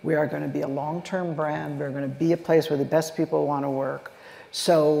company, we are going to be a long-term brand, we're going to be a place where the best people want to work.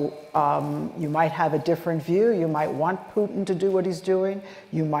 So you might have a different view, you might want Putin to do what he's doing,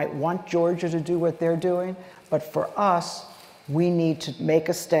 you might want Georgia to do what they're doing, but for us, we need to make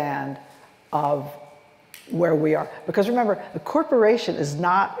a stand of where we are. Because remember, the corporation is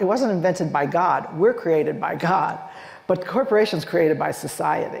not, it wasn't invented by God, we're created by God, but the corporation's created by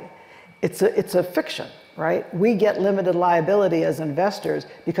society. It's a fiction, right? We get limited liability as investors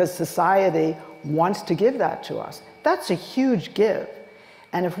because society wants to give that to us. That's a huge give.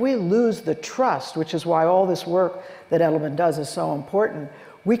 And if we lose the trust, which is why all this work that Edelman does is so important,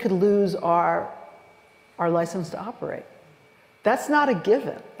 we could lose our license to operate. That's not a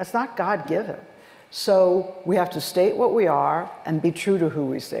given. That's not God-given. So we have to state what we are and be true to who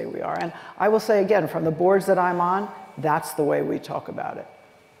we say we are. And I will say again, from the boards that I'm on, that's the way we talk about it.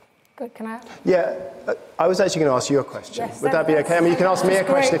 Good, can I? Yeah, I was actually going to ask you a question. Yes, Would that be okay? I mean, you can ask me a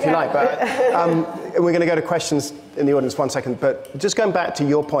question if you like, but we're going to go to questions in the audience 1 second. But just going back to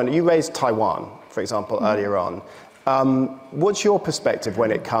your point, you raised Taiwan, for example, earlier on. What's your perspective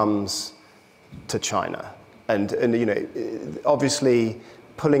when it comes to China? And you know, obviously,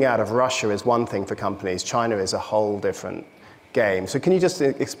 pulling out of Russia is one thing for companies. China is a whole different game. So can you just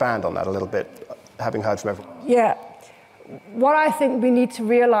expand on that a little bit, having heard from everyone? Yeah. What I think we need to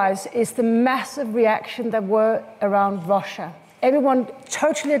realize is the massive reaction that were around Russia. Everyone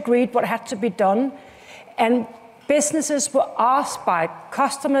totally agreed what had to be done. And businesses were asked by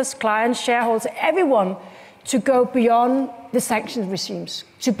customers, clients, shareholders, everyone to go beyond the sanctions regimes,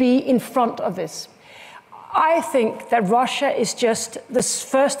 to be in front of this. I think that Russia is just the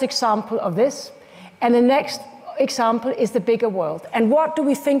first example of this, and the next example is the bigger world. And what do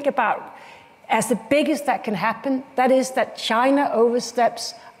we think about as the biggest that can happen? That is that China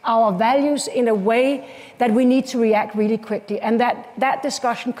oversteps our values in a way that we need to react really quickly, and that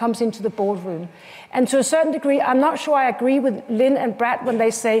discussion comes into the boardroom. And to a certain degree, I'm not sure I agree with Lynn and Brad when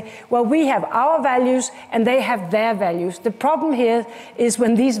they say, well, we have our values and they have their values. The problem here is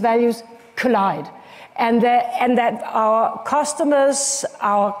when these values collide. And that our customers,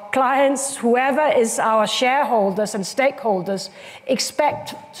 our clients, whoever is our shareholders and stakeholders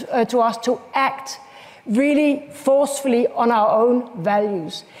expect to us to act really forcefully on our own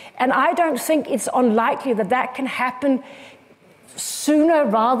values. And I don't think it's unlikely that that can happen sooner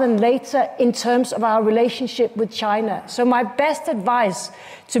rather than later in terms of our relationship with China. So my best advice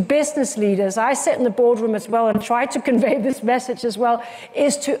to business leaders, I sit in the boardroom as well and try to convey this message as well,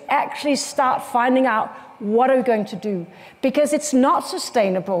 is to actually start finding out what are we going to do. Because it's not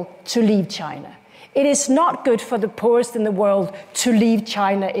sustainable to leave China. It is not good for the poorest in the world to leave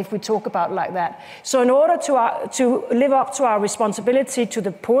China if we talk about it like that. So in order to live up to our responsibility to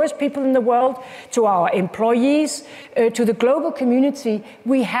the poorest people in the world, to our employees, to the global community,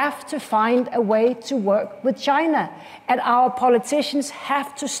 we have to find a way to work with China. And our politicians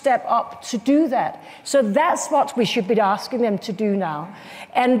have to step up to do that. So that's what we should be asking them to do now.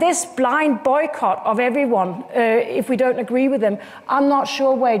 And this blind boycott of everyone, if we don't agree with them, I'm not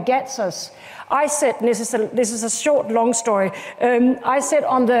sure where it gets us. I said, and this is a short, long story. I said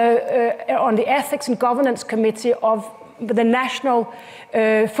on the Ethics and Governance Committee of the National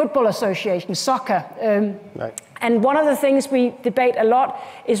Football Association, soccer. Right. And one of the things we debate a lot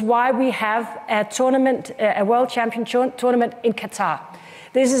is why we have a tournament, a World Champion tournament in Qatar.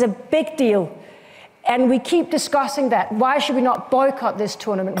 This is a big deal. And we keep discussing that. Why should we not boycott this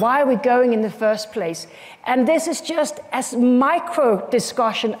tournament? Why are we going in the first place? And this is just a micro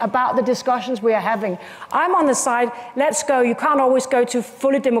discussion about the discussions we are having. I'm on the side, let's go. You can't always go to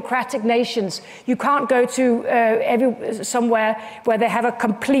fully democratic nations. You can't go to somewhere where they have a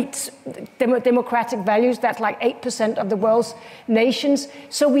complete democratic values. That's like 8% of the world's nations.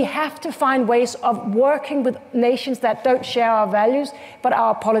 So we have to find ways of working with nations that don't share our values, but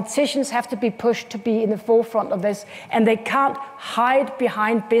our politicians have to be pushed to be in the forefront of this, and they can't hide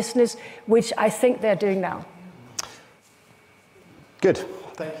behind business, which I think they're doing now. Good.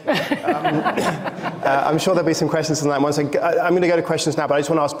 Thank you. I'm sure there'll be some questions on that one. So I'm going to go to questions now, but I just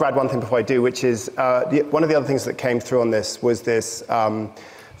want to ask Brad one thing before I do, which is one of the other things that came through on this was this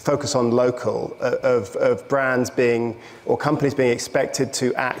focus on local, of brands being, or companies being expected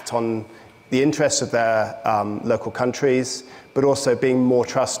to act on the interests of their local countries, but also being more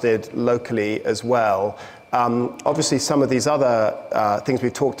trusted locally as well. Obviously, some of these other things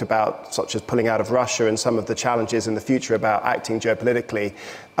we've talked about, such as pulling out of Russia and some of the challenges in the future about acting geopolitically,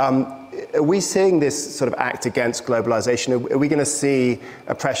 are we seeing this sort of act against globalization? Are we going to see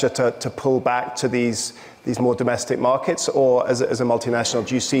a pressure to pull back to these more domestic markets? Or as a multinational,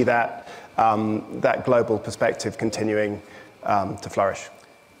 do you see that, that global perspective continuing to flourish?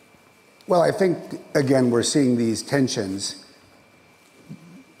 Well, I think, again, we're seeing these tensions.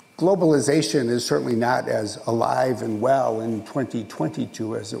 Globalization is certainly not as alive and well in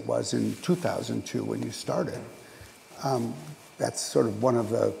 2022 as it was in 2002 when you started. That's sort of one of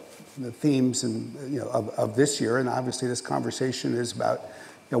the themes of this year, and obviously this conversation is about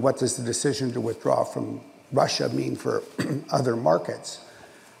what does the decision to withdraw from Russia mean for other markets.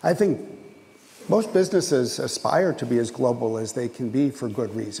 I think most businesses aspire to be as global as they can be for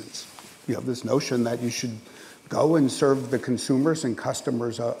good reasons. You have this notion that you should go and serve the consumers and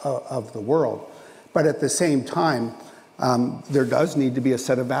customers of the world. But at the same time, there does need to be a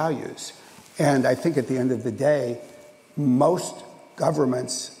set of values. And I think at the end of the day, most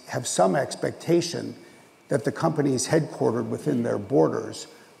governments have some expectation that the companies headquartered within their borders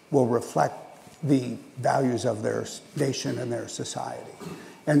will reflect the values of their nation and their society.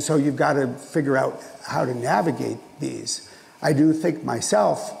 And so you've got to figure out how to navigate these. I do think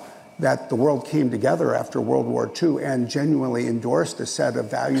myself that the world came together after World War II and genuinely endorsed a set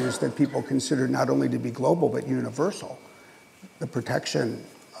of values that people considered not only to be global but universal, the protection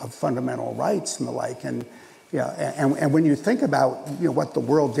of fundamental rights and the like. And and when you think about what the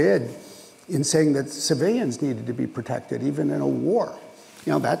world did in saying that civilians needed to be protected even in a war,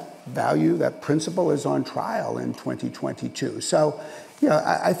 that value, that principle is on trial in 2022. So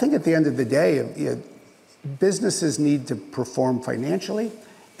I think at the end of the day, businesses need to perform financially,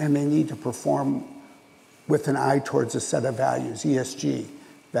 and they need to perform with an eye towards a set of values, ESG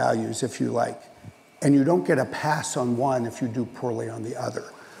values, if you like. And you don't get a pass on one if you do poorly on the other.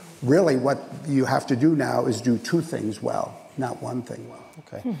 Really, what you have to do now is do two things well, not one thing well.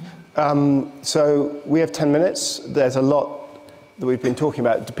 Okay. So we have 10 minutes. There's a lot that we've been talking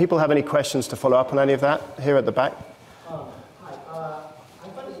about. Do people have any questions to follow up on any of that here at the back? Hi. I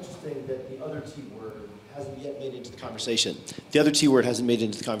find it interesting that the other T word hasn't yet made it into the conversation. The other T word hasn't made it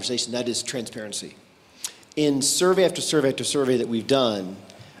into the conversation. That is transparency. In survey after survey after survey that we've done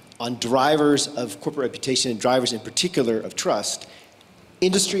on drivers of corporate reputation and drivers in particular of trust,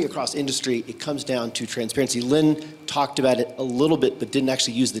 industry across industry, it comes down to transparency. Lynn talked about it a little bit, but didn't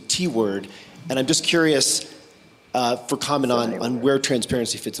actually use the T word. And I'm just curious for comment on where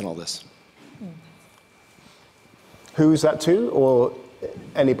transparency fits in all this. Who is that to, or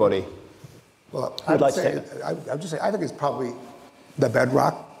anybody? Well, I would just say, I think it's probably the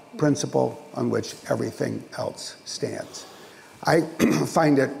bedrock principle on which everything else stands. I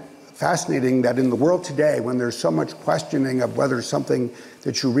find it fascinating that in the world today, when there's so much questioning of whether something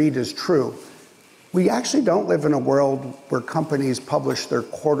that you read is true, we actually don't live in a world where companies publish their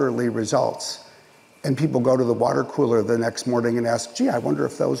quarterly results and people go to the water cooler the next morning and ask, gee, I wonder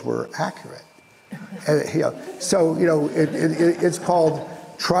if those were accurate. So, it's called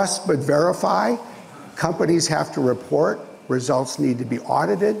trust but verify. Companies have to report. Results need to be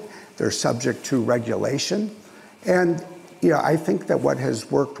audited. They're subject to regulation. And I think that what has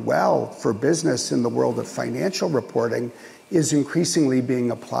worked well for business in the world of financial reporting is increasingly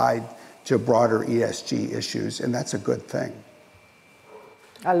being applied to broader ESG issues, and that's a good thing.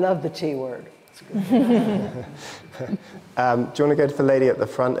 I love the T word. Do you want to go to the lady at the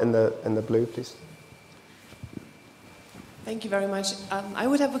front in the blue, please? Thank you very much. I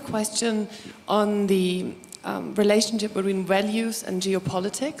would have a question on the relationship between values and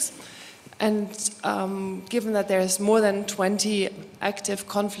geopolitics. And given that there's more than 20 active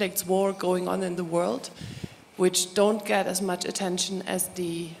conflicts, war going on in the world, which don't get as much attention as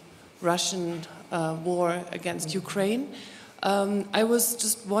the Russian war against Ukraine, I was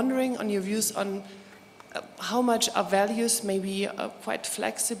just wondering on your views on how much our values may be a quite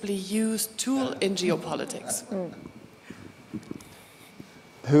flexibly used tool in geopolitics.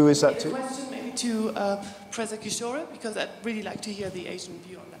 Who is that to? A question maybe to Professor Kishore, because I'd really like to hear the Asian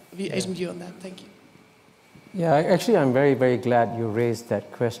view on that. Asian view on that. Thank you. Yeah, actually, I'm very, very glad you raised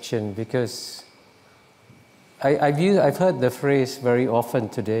that question, because I've heard the phrase very often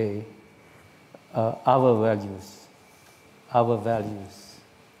today, our values, our values.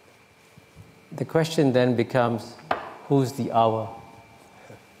 The question then becomes, who's the our?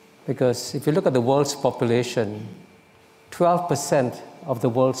 Because if you look at the world's population, 12% of the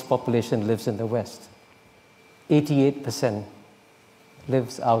world's population lives in the West. 88%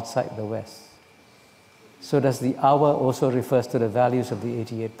 lives outside the West. So does the our also refers to the values of the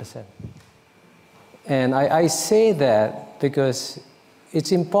 88%. And I say that because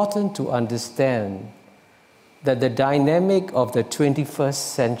it's important to understand that the dynamic of the 21st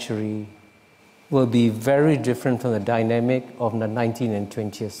century will be very different from the dynamic of the 19th and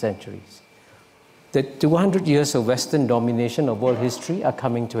 20th centuries. The 200 years of Western domination of world history are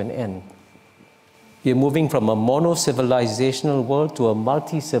coming to an end. We're moving from a mono-civilizational world to a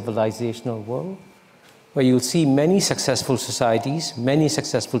multi-civilizational world, where you'll see many successful societies, many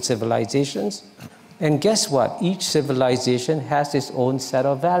successful civilizations, and guess what? Each civilization has its own set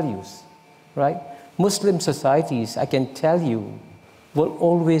of values, right? Muslim societies, I can tell you, will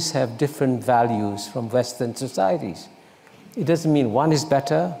always have different values from Western societies. It doesn't mean one is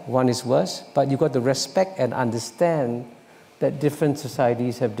better, one is worse, but you've got to respect and understand that different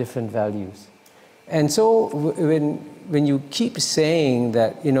societies have different values. And so when you keep saying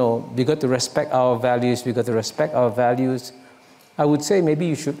that, we got to respect our values, we got to respect our values, I would say maybe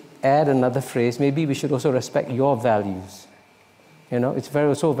you should add another phrase, maybe we should also respect your values. It's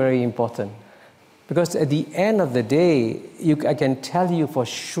also very important. Because at the end of the day, I can tell you for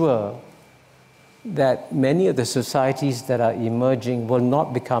sure that many of the societies that are emerging will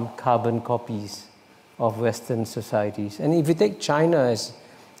not become carbon copies of Western societies. And if you take China as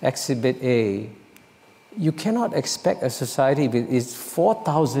Exhibit A, you cannot expect a society with its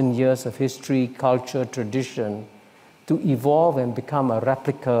 4,000 years of history, culture, tradition to evolve and become a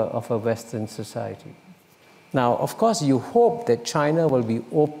replica of a Western society. Now, of course, you hope that China will be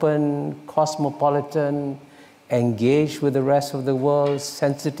open, cosmopolitan, engaged with the rest of the world,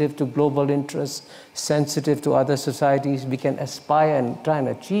 sensitive to global interests, sensitive to other societies. We can aspire and try and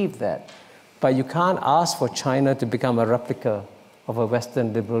achieve that. But you can't ask for China to become a replica of a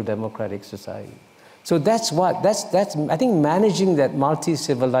Western liberal democratic society. So that's I think managing that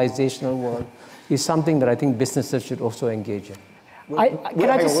multi-civilizational world is something that I think businesses should also engage in.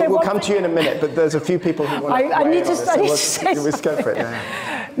 We'll come to you in a minute, but there's a few people who want to. I need to say let's go for it.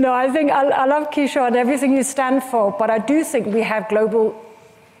 Yeah. No, I think I love Kishore and everything you stand for, but I do think we have global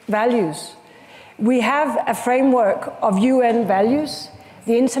values. We have a framework of UN values,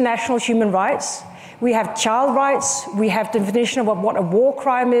 the international human rights. We have child rights. We have definition of what a war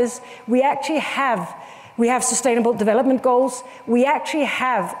crime is. We actually have sustainable development goals. We actually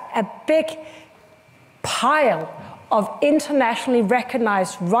have a big pile of internationally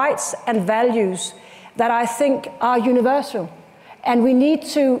recognized rights and values that I think are universal. And we need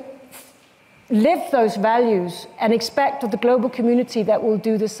to live those values and expect of the global community that will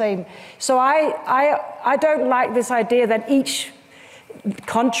do the same. So I don't like this idea that each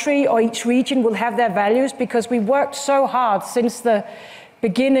country or each region will have their values, because we worked so hard since the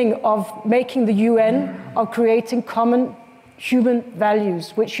beginning of making the UN, of creating common human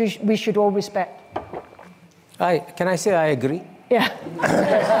values, which we should all respect. Can I say I agree? Yeah.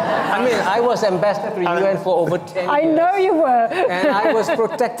 I mean, I was ambassador to the UN for over 10 years. I know you were. And I was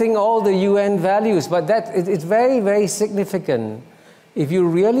protecting all the UN values, but it's very, very significant. If you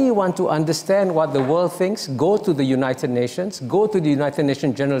really want to understand what the world thinks, go to the United Nations, go to the United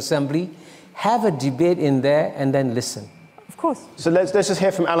Nations General Assembly, have a debate in there, and then listen. Of course. So let's just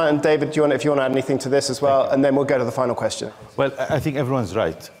hear from Alan and David. If you want to add anything to this as well, and then we'll go to the final question. Well, I think everyone's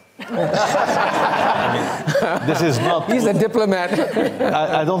right. I mean, this is not... He's a diplomat.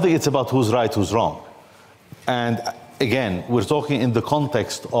 I don't think it's about who's right, who's wrong. And again, we're talking in the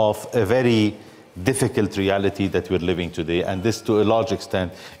context of a very difficult reality that we're living today, and this to a large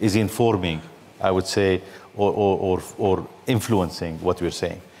extent is informing, I would say, or influencing what we're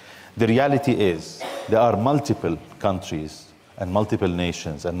saying. The reality is there are multiple countries and multiple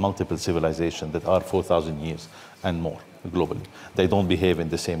nations and multiple civilizations that are 4,000 years and more globally. They don't behave in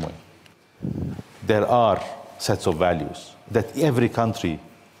the same way. There are sets of values that every country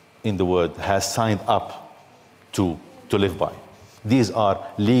in the world has signed up to live by. These are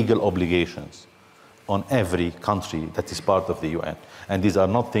legal obligations on every country that is part of the UN. And these are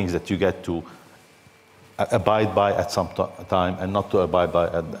not things that you get to abide by at some time and not to abide by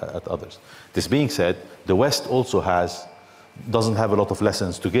at others. This being said, the West also doesn't have a lot of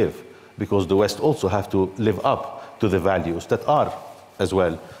lessons to give, because the West also have to live up to the values that are, as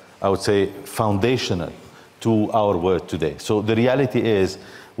well, I would say, foundational to our world today. So the reality is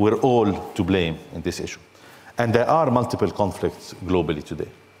we're all to blame in this issue. And there are multiple conflicts globally today,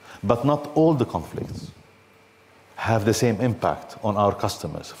 but not all the conflicts have the same impact on our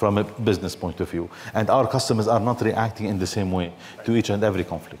customers from a business point of view. And our customers are not reacting in the same way to each and every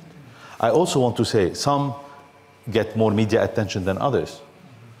conflict. I also want to say some get more media attention than others.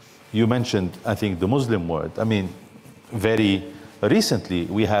 You mentioned, I think, the Muslim world. I mean, very recently,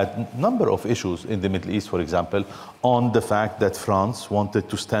 we had a number of issues in the Middle East, for example, on the fact that France wanted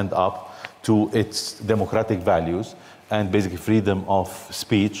to stand up to its democratic values and basically freedom of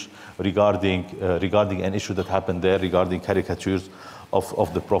speech regarding an issue that happened there, regarding caricatures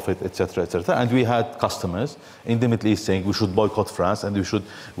of the Prophet, etc., etc. And we had customers in the Middle East saying we should boycott France and we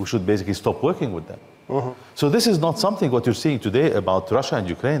should basically stop working with them. So this is not something what you're seeing today about Russia and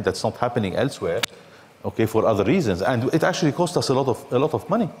Ukraine. That's not happening elsewhere, okay, for other reasons. And it actually cost us a lot of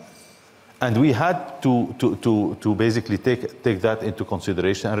money. And we had to basically take that into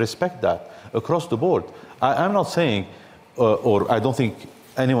consideration and respect that across the board. I'm not saying, or I don't think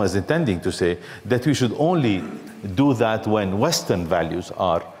anyone is intending to say, that we should only do that when Western values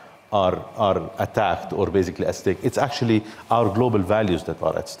are attacked or basically at stake. It's actually our global values that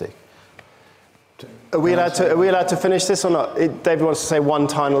are at stake. Are we allowed to finish this or not? David wants to say one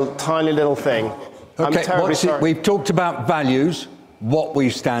tiny little thing. Okay, I'm terribly sorry. We've talked about values, what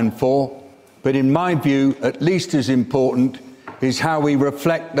we stand for, but in my view, at least as important is how we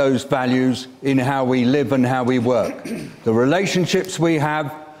reflect those values in how we live and how we work. The relationships we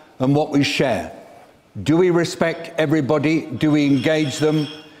have and what we share. Do we respect everybody? Do we engage them?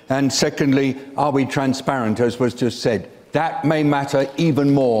 And secondly, are we transparent, as was just said? That may matter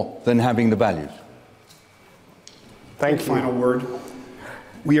even more than having the values. Thank you. Final word.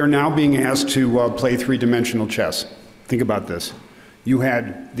 We are now being asked to play three-dimensional chess. Think about this. You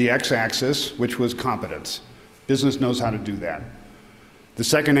had the x-axis, which was competence. Business knows how to do that. The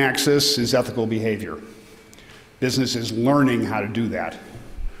second axis is ethical behavior. Business is learning how to do that.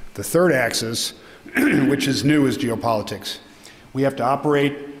 The third axis, which is new, is geopolitics. We have to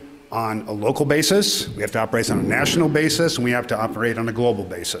operate on a local basis, we have to operate on a national basis, and we have to operate on a global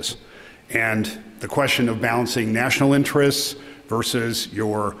basis. And the question of balancing national interests versus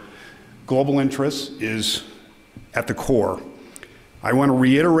your global interests is at the core. I want to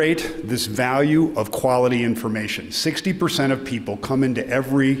reiterate this value of quality information. 60% of people come into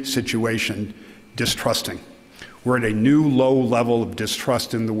every situation distrusting. We're at a new low level of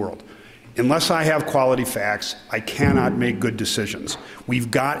distrust in the world. Unless I have quality facts, I cannot make good decisions.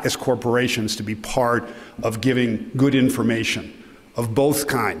 We've got, as corporations, to be part of giving good information of both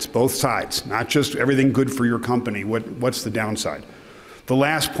kinds, both sides, not just everything good for your company. What's the downside? The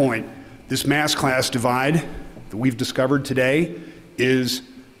last point, this mass class divide that we've discovered today is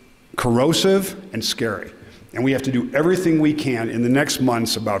corrosive and scary. And we have to do everything we can in the next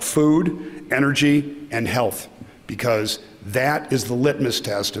months about food, energy, and health, because that is the litmus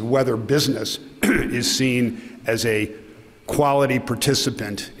test of whether business is seen as a quality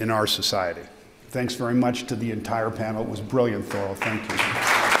participant in our society. Thanks very much to the entire panel. It was brilliant, Thorl. Thank you.